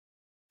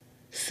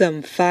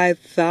Some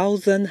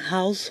 5,000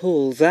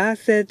 households are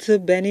said to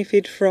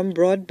benefit from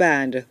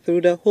broadband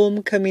through the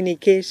Home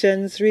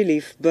Communications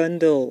Relief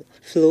Bundle.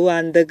 Flo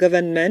and the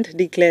government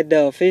declared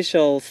the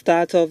official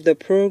start of the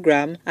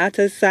program at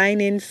a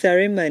sign-in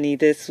ceremony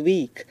this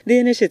week. The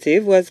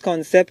initiative was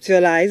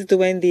conceptualized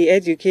when the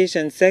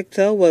education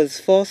sector was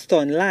forced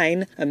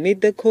online amid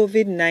the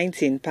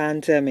COVID-19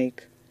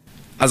 pandemic.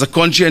 As a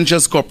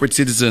conscientious corporate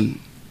citizen,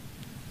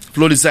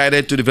 Flo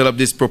decided to develop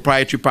this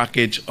proprietary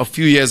package a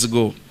few years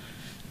ago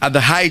at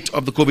the height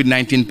of the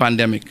COVID-19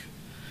 pandemic,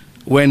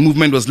 when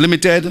movement was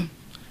limited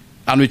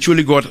and we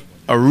truly got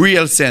a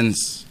real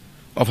sense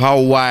of how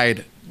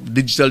wide the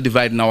digital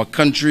divide in our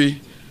country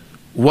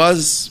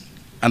was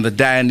and the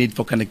dire need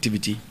for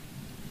connectivity.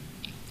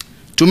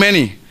 To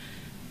many,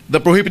 the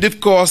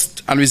prohibitive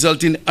cost and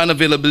resulting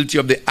unavailability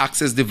of the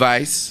access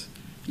device,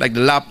 like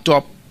the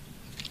laptop,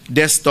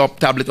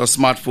 desktop, tablet, or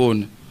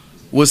smartphone,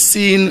 was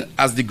seen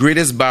as the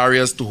greatest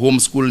barriers to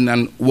homeschooling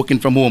and working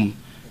from home.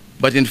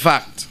 But in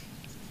fact,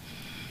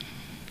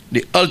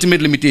 the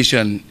ultimate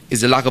limitation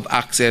is the lack of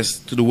access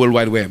to the World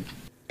Wide Web.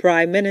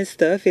 Prime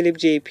Minister Philip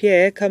J.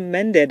 Pierre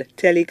commended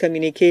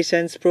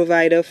telecommunications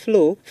provider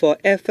Flo for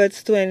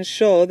efforts to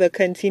ensure the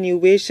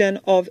continuation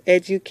of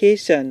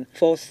education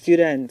for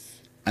students.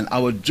 And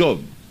our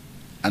job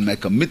and my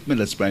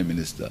commitment as Prime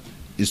Minister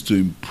is to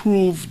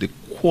improve the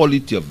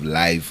quality of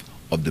life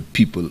of the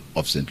people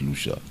of St.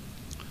 Lucia.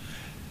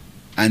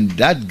 And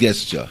that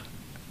gesture,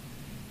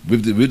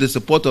 with the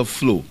support of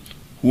Flo,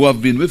 who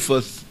have been with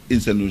us in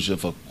St. Lucia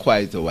for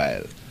quite a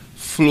while.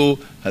 Flo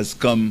has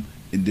come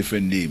in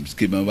different names.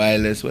 Cable and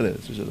Wireless, what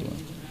else?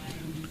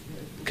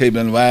 Cable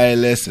and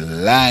Wireless,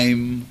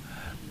 Lime,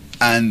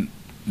 and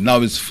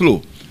now it's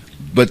Flo.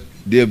 But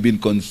they have been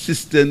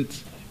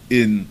consistent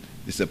in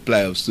the supply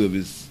of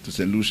service to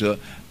St. Lucia,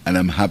 and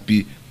I'm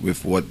happy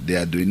with what they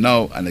are doing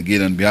now. And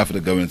again, on behalf of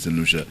the government of St.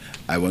 Lucia,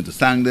 I want to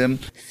thank them.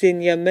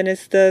 Senior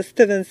Minister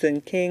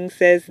Stevenson King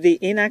says the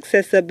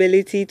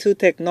inaccessibility to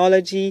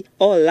technology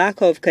or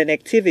lack of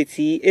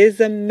connectivity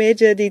is a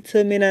major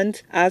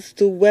determinant as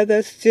to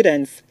whether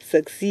students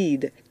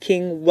succeed.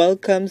 King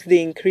welcomes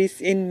the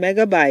increase in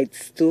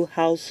megabytes to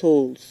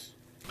households.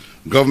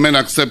 Government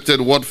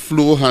accepted what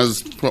Flo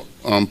has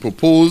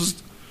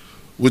proposed,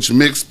 which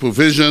makes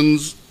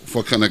provisions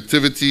for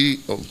connectivity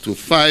to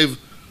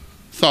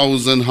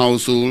 5,000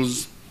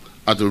 households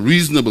at a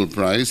reasonable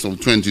price of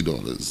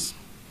 $20.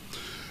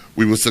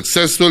 We were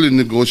successful in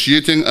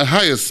negotiating a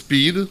higher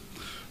speed,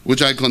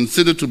 which I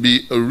consider to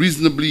be a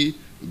reasonably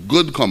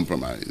good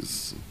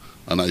compromise.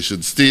 And I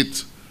should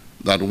state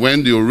that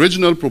when the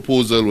original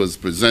proposal was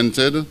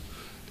presented,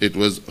 it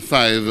was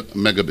 5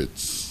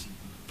 megabits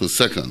per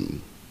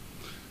second.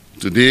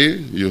 Today,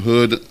 you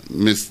heard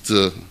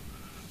Mr.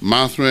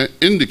 Mathre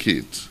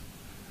indicate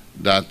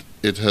that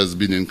it has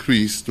been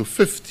increased to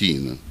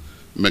 15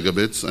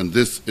 megabits, and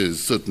this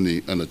is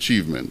certainly an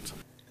achievement.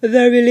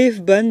 The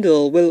relief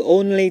bundle will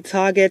only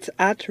target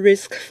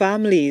at-risk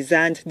families,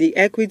 and the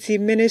Equity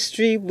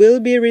Ministry will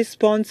be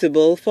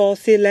responsible for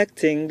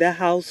selecting the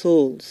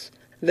households.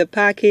 The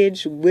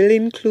package will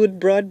include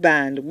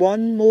broadband,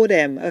 one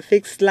modem, a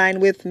fixed line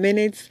with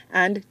minutes,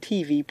 and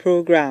TV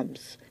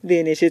programs. The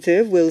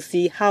initiative will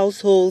see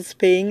households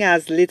paying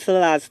as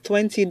little as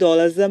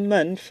 $20 a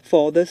month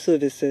for the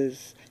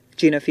services.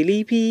 Gina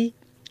Filippi,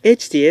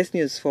 HTS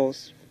News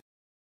Force.